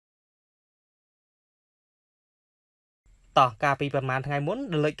តោះកាលពីប្រមាណថ្ងៃមុន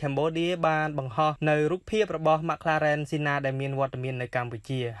The Lake Cambodia បានបង្ហោះនៅរូបភាពរបស់ McLaren Senna ដែលមានវត្តមាននៅកម្ពុ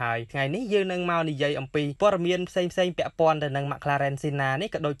ជាហើយថ្ងៃនេះយើងនឹងមកនិយាយអំពីព័ត៌មានផ្សេងៗពាក់ព័ន្ធទៅនឹង McLaren Senna នេះ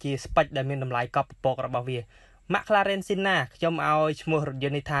ក៏ដូចជាស្ពេចដែលមានតម្លៃកប់ពពករបស់វា McLaren Senna ខ្ញុំឲ្យឈ្មោះរថយ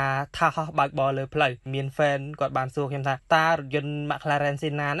ន្តនេះថាហោះបើកបរលើផ្លូវមាន fan គាត់បានសួរខ្ញុំថាតើរថយន្ត McLaren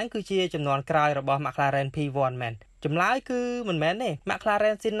Senna ហ្នឹងគឺជាចំនួនក្រោយរបស់ McLaren P1 មែនចម្លើយគឺមិនមែនទេ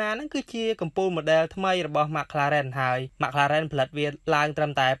McLaren Senna ហ្នឹងគឺជាកំពូល model ថ្មីរបស់ McLaren ហើយ McLaren ផលិតវាឡើងត្រឹ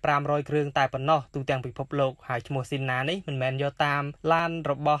មតែ500គ្រឿងតែប៉ុណ្ណោះទូទាំងពិភពលោកហើយឈ្មោះ Senna នេះមិនមែនយកតាមឡាន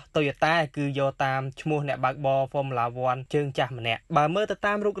របស់ Toyota គឺយកតាមឈ្មោះអ្នកបើកបរ Formula 1 ជើងចាស់ម្នាក់បើមើលទៅ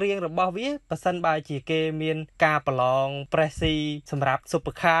តាមរូបរាងរបស់វាប៉ះសិនបើជាគេមានការប្រឡង Presi សម្រាប់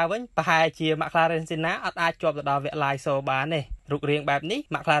Supercar វិញប្រហែលជា McLaren Senna អត់អាចជាប់ទៅដល់វគ្គ Live Show បានទេរូបរាងបែបនេះ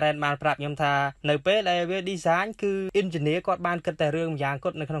McLaren បានប្រាប់ខ្ញុំថានៅពេលដែលវា design គឺ engineer គាត់បានគិតតែរឿងម្យ៉ាងគ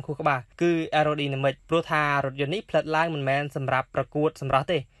ត់នៅក្នុងខួរក្បាលគឺ aerodynamic ព្រោះថារថយន្តនេះផ្តិតឡើងមិនមែនសម្រាប់ប្រកួតសម្រាប់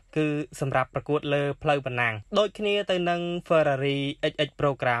ទេគឺសម្រាប់ប្រកួតលើផ្លូវប៉ុណ្ណាដូចគ្នាទៅនឹង Ferrari XX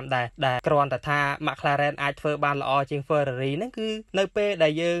Program ដែលគ្រាន់តែថា McLaren អាចធ្វើបានល្អជាង Ferrari ហ្នឹងគឺនៅពេលដែ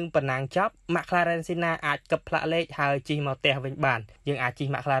លយើងប៉ុណ្ណាចប់ McLaren Senna អាចកឹបផ្លាកលេខហើយជិះមកផ្ទះវិញបានយើងអាចជិះ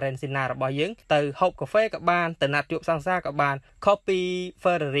McLaren Senna របស់យើងទៅហូបកាហ្វេក៏បានទៅណាត់ជួបសង្សារក៏បានខុសពី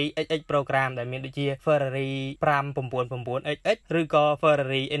Ferrari XX Program ដែលមានដូចជា Ferrari 599XX ឬក៏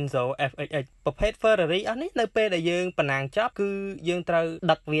Ferrari Enzo FXX ប្រភេទ Ferrari អស់នេះនៅពេលដែលយើងប៉ុណ្ណាចប់គឺយើងត្រូវ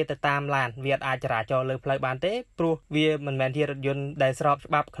ដឹកវាទៅតាមឡានវាអាចចរាចរលើផ្លូវបានទេព្រោះវាមិនមែនជារថយន្តដែលស្រប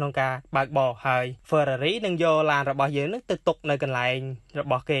ច្បាប់ក្នុងការបើកបរហើយ Ferrari នឹងយកឡានរបស់យើងនឹងទៅទុកនៅកន្លែងរ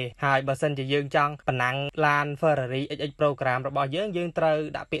បស់គេហើយបើសិនជាយើងចង់ប៉ុណ្ណាំងឡាន Ferrari XX Program របស់យើងត្រូវ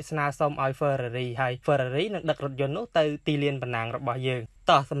ដាក់ពាក្យស្នើសុំឲ្យ Ferrari ហើយ Ferrari នឹងដឹករថយន្តនោះទៅទីលានប៉ុណ្ណាំងរបស់យើង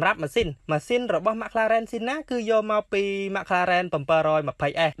តោះសម្រាប់ម៉ាស៊ីនរបស់ McLaren Senna គឺយកមកពី McLaren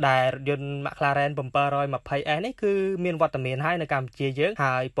 720S ដែលរថយន្ត McLaren 720S នេះគឺមានវត្តមានហើយនៅកម្ពុជាយើង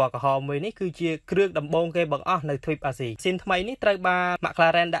ហើយពណ៌ក្រហមមួយនេះគឺជាគ្រឿងដំបូងគេបង្អស់នៅទ្វីបអាស៊ីម៉ាស៊ីនថ្មីនេះត្រូវបាន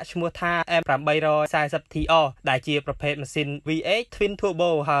McLaren ដាក់ឈ្មោះថា M840TR ដែលជាប្រភេទម៉ាស៊ីន V8 Twin Turbo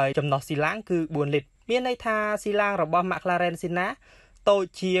ហើយចំណុះស៊ីឡាំងគឺ4លីត្រមានន័យថាស៊ីឡាំងរបស់ McLaren Senna តូច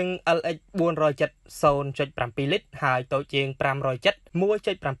ជាង LX 470 0.7 លីត្រហើយតូចជាង570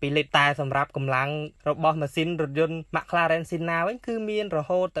 1.7 លីត្រតែសម្រាប់កម្លាំងរបស់ម៉ាស៊ីនរថយន្ត McLaren Senna វិញគឺមានរ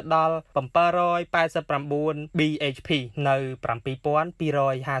ហូតទៅដល់789 bhp នៅ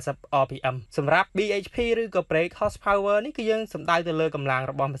7250 rpm សម្រាប់ bhp ឬក៏ brake horsepower នេះគឺយើងសំដៅទៅលើកម្លាំង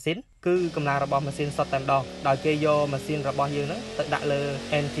របស់ម៉ាស៊ីនគឺកម្លាំងរបស់ម៉ាស៊ីនសុទ្ធតែម្ដងដោយគេយកម៉ាស៊ីនរបស់យើងហ្នឹងទៅដាក់លើ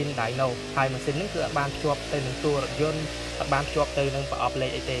engine dyno ហើយម៉ាស៊ីនហ្នឹងគឺអត់បានភ្ជាប់ទៅនឹងតួរថយន្តអត់បានភ្ជាប់ទៅនឹងប្រអប់លេ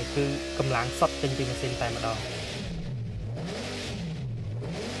ខអីទេគឺកម្លាំងសុទ្ធចេញពីម៉ាស៊ីនតែម្ដង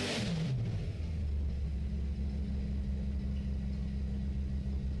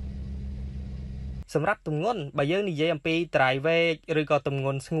សម្រាប់ទម្ងន់បើយើងនិយាយអំពី dry weight ឬក៏ទម្ង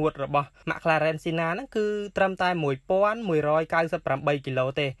ន់ស្ងួតរបស់ McLaren Senna ហ្នឹងគឺត្រឹមតែ 1198 គីឡូ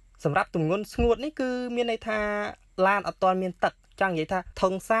ទេសម្រាប់ទម្ងន់ស្ងួតនេះគឺមានន័យថាឡានអត់ទាន់មានទឹកចង់និយាយថាធុ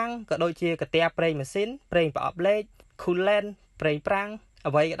ងសាំងក៏ដូចជាកាតាប្រេងម៉ាស៊ីនប្រេងប្រអប់លេខ coolant ប្រេងប្រាំង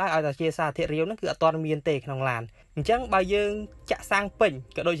អ្វីក៏ដោយឲ្យតែជាសារធាតុរាវហ្នឹងគឺអត់ទាន់មានទេក្នុងឡានអញ្ចឹងបើយើងចាក់សាំងពេញ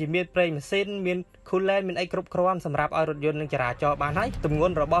ក៏ដូចជាមានប្រេងម៉ាស៊ីនមាន coolant មានអីគ្រប់គ្រាន់សម្រាប់ឲ្យរថយន្តនឹងចរាចរបានហើយទម្ង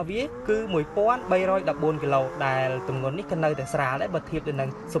ន់របស់វាគឺ 1314 គីឡូដែលទម្ងន់នេះក៏នៅតែស្រាលដែរបើធៀបទៅនឹង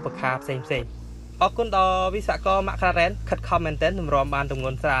Supercar ផ្សេងអរគុណដល់វិស្វករ McLaren ខិតខំមែនទែនទម្រាំបានទម្ង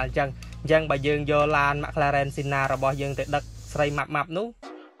ន់ស្រាលអញ្ចឹងបើយើងយកឡាន McLaren Senna របស់យើងទៅដឹកស្រីម៉ាប់នោះ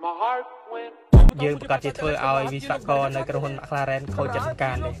យើងប្រកាសជាធ្វើឲ្យវិស្វករនៅក្រុមហ៊ុន McLaren ខូចចិត្ត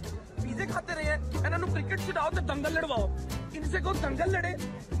ការនេះपिज़्ज़े खाते रहे हैं इन्होंने क्रिकेट छुड़ाओ तो दंगल लड़वाओ इनसे को दंगल लड़े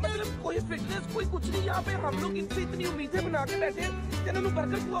मतलब कोई फिटनेस कोई कुछ नहीं यहाँ पे हम लोग इनसे इतनी उम्मीदें बना के बैठे हैं इन्होंने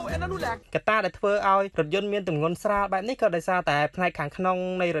बर्गर खुआओ इन्होंने लैक កត្តាដែលធ្វើឲ្យរថយន្តមានទម្ងន់ស្រាលបែបនេះក៏ដោយសារតែផ្នែកខាងក្នុង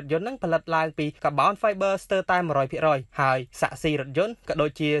នៃរថយន្តនឹងផលិតឡើងពី carbon fiber ស្ទើរតែ 100% ហើយសាក់ស៊ីរថយន្តក៏ដូ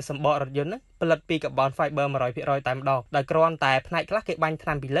ចជាសម្បករថយន្តនឹងផលិតពី carbon fiber 100% តែម្ដងដោយគ្រាន់តែផ្នែកខ្លះគេបាញ់ថ្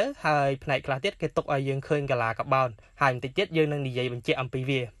នាំពីលើហើយផ្នែកខ្លះទៀតគេទុកឲ្យយើងឃើញកាឡាកាបោនហើយបន្តិចទៀតយើងនឹងនិយាយបញ្ជាក់អំពី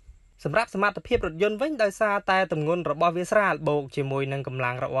វាសម្រាប់សមត្ថភាពរថយន្តវិញដោយសារតែទម្ងន់របស់វាស្រាលបូកជាមួយនឹងកម្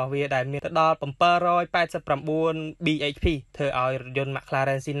លាំងរបស់វាដែលមានទៅដល់789 bhp ធ្វើឲ្យរថយន្ត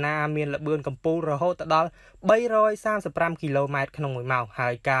McLaren Senna មានល្បឿនកំពូលរហូតដល់335 គីឡូម៉ែត្រក្នុង1ម៉ោងហើ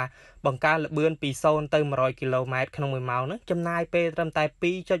យការបង្កើនល្បឿនពី0ទៅ100 គីឡូម៉ែត្រក្នុង1ម៉ោងនោះចំណាយពេលត្រឹមតែ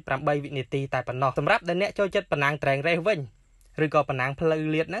 2.8 វិនាទីតែប៉ុណ្ណោះសម្រាប់អ្នកចូលចិត្តប៉ុណ្ណាំង track race វិញឬក៏ប៉ុណ្ណាំងផ្លូវ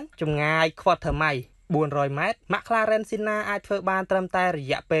លាតហ្នឹងចម្ងាយ quarter mile 400 ម៉ែត្រ McLaren Senna អាចធ្វើបានត្រឹមតែរ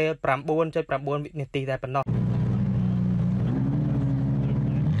យៈពេល 9.9 វិនាទីតែប៉ុណ្ណោះ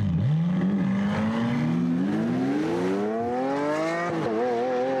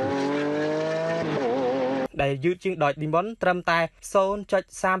ដែលយឺតជាងដោយពីមុនត្រឹមតែ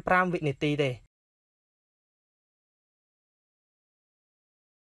 0.35 វិនាទីទេ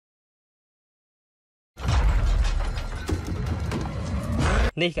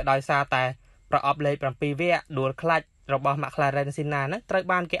នេះក៏ដោយសារតែប្រអប់លេខ7វគ្គដួលខ្លាច់របស់ McLaren Senna ហ្នឹងត្រូវ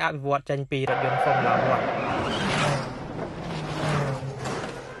បានគេអភិវឌ្ឍចេញពីរថយន្ត Formula 1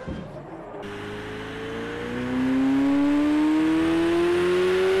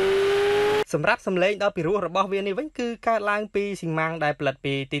សម្រាប់សម្លេងដ៏ពិរោះរបស់វានេះវិញគឺកើតឡើងពីស៊ីម៉ាំងដែលផលិត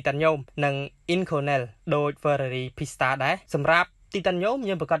ពីទីតាញ៉ូមនិង Inconel ដោយ Ferrari Pista ដែរសម្រាប់ទីតាញ៉ូម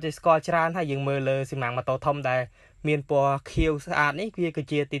យើងប្រកាសជាស្គាល់ច្រើនហើយយើងមើលលើស៊ីម៉ាំងម៉ូតូធំដែលមានពណ៌ខៀវស្អាតនេះវាគឺ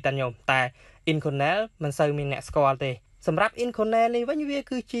ជាទីតាញ៉ូមតែ Inconel មិនសូវមានអ្នកស្គាល់ទេសម្រាប់ Inconel នេះវិញវា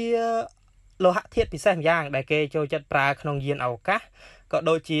គឺជាលោហៈធាតុពិសេសម្យ៉ាងដែលគេចូលចិត្តប្រើក្នុងយានអវកាសក៏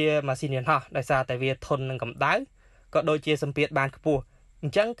ដូចជាម៉ាស៊ីនយន្តហោះដោយសារតែវាធន់នឹងកម្ដៅក៏ដូចជាសម្ពាធបានខ្ពស់អ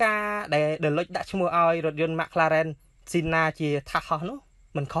ញ្ចឹងការដែល Deloitte ដាក់ឈ្មោះឲ្យរថយន្ត McLaren Senna ជាថាសហោះនោះ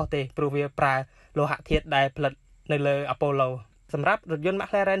មិនខុសទេព្រោះវាប្រើលោហៈធាតុដែលផលិតនៅលើ Apollo សម្រាប់រថយន្ត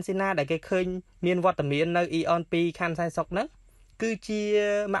McLaren Senna ដែលគេឃើញមានវត្តមាននៅ Eon 2 ខណ្ឌសែនសុខហ្នឹងគឺជា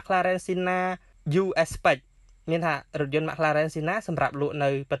McLaren Senna US Spec មានថារថយន្ត McLaren Senna សម្រាប់លក់នៅ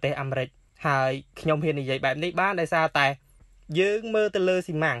ប្រទេសអាមេរិកហើយខ្ញុំហ៊ាននិយាយបែបនេះបានដោយសារតែយើងមើលទៅលើ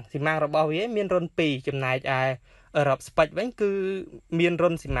ស៊ីម៉ាំងរបស់វាមានរុន2ចំណែកឯEurope Spec វិញគឺមានរុ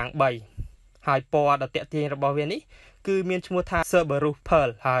នស៊ីម៉ាំង3ហើយពណ៌ដ៏ទាក់ទាញរបស់វានេះគឺមានឈ្មោះថា Cerberus Pearl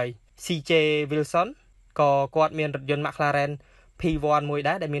ហើយ CJ Wilson ក៏គាត់មានរថយន្ត McLaren P1 មួយ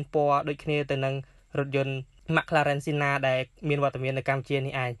ដែរដែលមានពណ៌ដូចគ្នាទៅនឹងរថយន្ត McLaren Senna ដែលមានវត្តមាននៅកម្ពុជា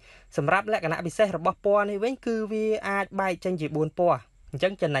នេះឯងសម្រាប់លក្ខណៈពិសេសរបស់ពណ៌នេះវិញគឺវាអាចបែកចេញជា4ពណ៌អញ្ចឹ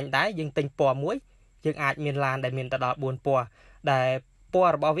ងចំណេញដែរយើងទិញពណ៌មួយយើងអាចមានឡានដែលមានទៅដល់4ពណ៌ដែលព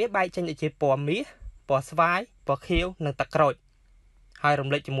ណ៌របស់វាបែកចេញដូចជាពណ៌មាសពណ៌ស្វាយពណ៌ខៀវនិងទឹកក្រូចហើយរំ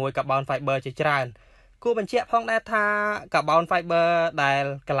លេចជាមួយ carbon fiber ជាច្រើនគួរបញ្ជាក់ផងដែរថា carbon fiber ដែល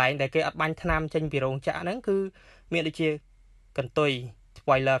កន្លែងដែលគេអត់បាញ់ថ្នាំចេញពីរោងចក្រហ្នឹងគឺមានដូចជាកន្ទុយ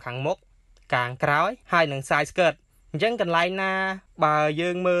spoiler ខាងមុខកាងក្រោយហើយនិង side skirt អញ្ចឹងកន្លែងណាបើយើ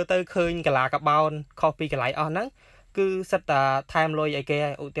ងមើលទៅឃើញកាឡាកាបោនខុសពីកន្លែងអស់ហ្នឹងគឺសិតតែថែមលុយឲ្យគេ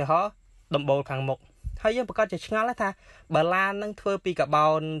ឧទាហរណ៍ដំបូលខាងមុខហើយយើងប្រកាសជាឆ្ងល់ថាបើឡានហ្នឹងធ្វើពីកាបោ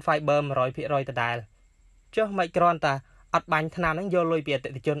ន fiber 100%ដដែលចុះមិនគ្រាន់តែអត់បាញ់ថ្នាំហ្នឹងយកលុយពីអ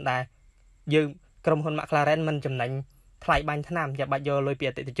តិថិជនដែរយើងក្រុមហ៊ុន McLaren មិនចំណេញថ្លៃបាញ់ថ្នាំចាំបាច់យកលុយពី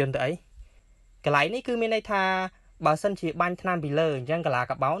អតិថិជនទៅអីកន្លែងនេះគឺមានន័យថាបើសិនជាបាញ់ថ្នាំពីលើអញ្ចឹងកាឡា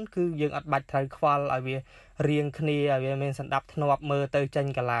កាបោនគឺយើងអត់បាច់ត្រូវខ្វល់ឲ្យវារៀងគ្នាឲ្យវាមានសណ្ដាប់ធ្នាប់មើលទៅចេញ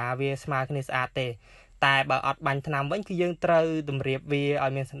កាឡាវាស្មើគ្នាស្អាតទេតែបើអត់បាញ់ថ្នាំវិញគឺយើងត្រូវតម្រៀបវាឲ្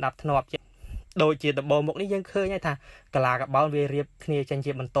យមានសណ្ដាប់ធ្នាប់ដូចជាដំបូងមុខនេះយើងឃើញហើយថាកាឡាកាបោនវារៀបគ្នាចេញ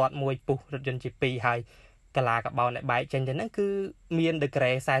ជាបន្ទាត់មួយពុះរថយន្តជា2ហើយកាឡាកាបោនដែលបែកចេញទៅហ្នឹងគឺមានដឺក្រេ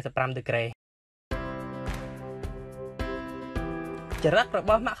45ដឺក្រេចរិតរប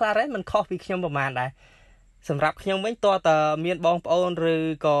ស់ McLaren មិនខុសពីខ្ញុំប្រហែលដែរសម្រាប់ខ្ញុំវិញតើតើមានបងប្អូនឬ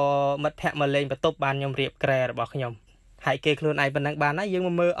ក៏មិត្តភ័ក្តិមកលេងបន្ទប់បានខ្ញុំរៀបក្រែរបស់ខ្ញុំហើយគេខ្លួនឯងប៉ុណ្ណឹងបានហើយយើងម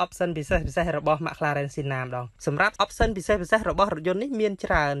កមើល option ពិសេសរបស់ McLaren Senna ម្ដងសម្រាប់ option ពិសេសរបស់រថយន្តនេះមាន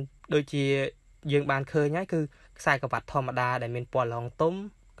ច្រើនដូចជាយើងបានឃើញហើយគឺខ្សែក្រវ៉ាត់ធម្មតាដែលមានពណ៌ឡងទុំ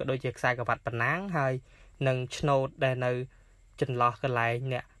ក៏ដូចជាខ្សែក្រវ៉ាត់ប៉ុណ្ណាហើយនិងឆ្នូតដែលនៅចន្លោះកន្លែង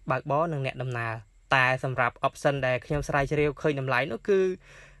អ្នកបើកបរនិងអ្នកដំណើរតែសម្រាប់ option ដែលខ្ញុំស្រាវជ្រាវឃើញតម្លៃនោះគឺ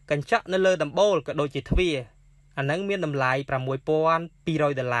កញ្ចក់នៅលើដំបូលក៏ដូចជាទ្វារអាហ្នឹងមានតម្លៃ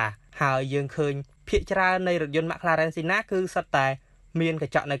$6,200ហើយយើងឃើញភាគច្រើននៃរថយន្ត McLaren Senna គឺសុទ្ធតែមានក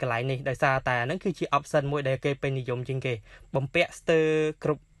ញ្ចក់នៅកន្លែងនេះដោយសារតែអាហ្នឹងគឺជា option មួយដែលគេពេញនិយមជាងគេបំពាក់ស្ទើរគ្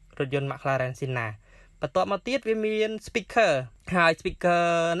រប់រថយន្ត McLaren Senna បន្ទាប់មកទៀតវាមាន speaker ហើយ speaker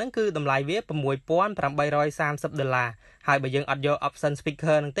ហ្នឹងគឺតម្លៃវា$6,830ហើយបើយើងអត់យក option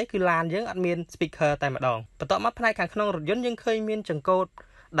speaker ហ្នឹងទេគឺឡានយើងអត់មាន speaker តែម្ដងបន្ទាប់មកផ្នែកខាងក្នុងរថយន្តយើងឃើញមានចង្កូត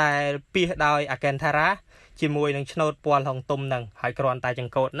ដែលពាសដោយ Alcantara ជាមួយនឹងឆ្នូតពណ៌ហុងទុំហ្នឹងហើយគ្រាន់តែច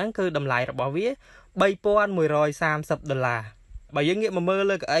ង្កូតហ្នឹងគឺតម្លៃរបស់វា$3,130បើយើងងាកមកមើល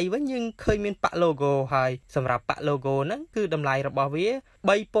លើកៅអីវិញយើងឃើញមានប៉ាក់ logo ហើយសម្រាប់ប៉ាក់ logo ហ្នឹងគឺតម្លៃរបស់វា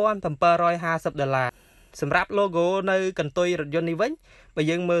$3,750សម្រាប់ logo នៅកន្ទុយរថយន្តនេះវិញបើ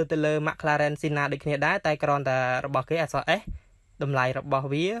យើងមើលទៅលើ McLaren Senna ដូចគ្នាដែរតែគ្រាន់តែរបស់គេអក្សរ S តម្លៃរបស់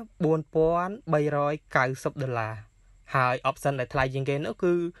វា$4,390ហើយ option ដែលថ្លៃជាងគេនោះ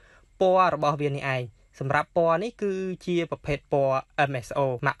គឺពណ៌របស់វានេះឯងសម្រាប់ពណ៌នេះគឺជាប្រភេទពណ៌ MSO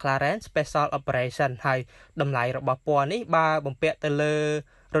McLaren Special Operation ហើយតម្លៃរបស់ពណ៌នេះបើបំពាក់ទៅលើ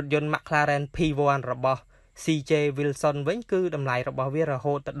រថយន្ត McLaren P1 របស់ CJ Wilson វិញគឺតម្លៃរបស់វារ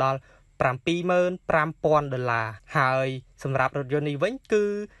ហូតដល់$75,000ហើយសម្រាប់រថយន្តនេះវិញគឺ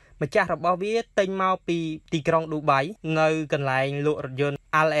ម្ចាស់របស់វាទិញមកពីទីក្រុងឌូបៃនៅកន្លែងលក់រថយន្ត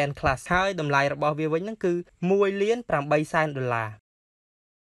Allen Class ហើយតម្លៃរបស់វាវិញហ្នឹងគឺ$1.8 លាន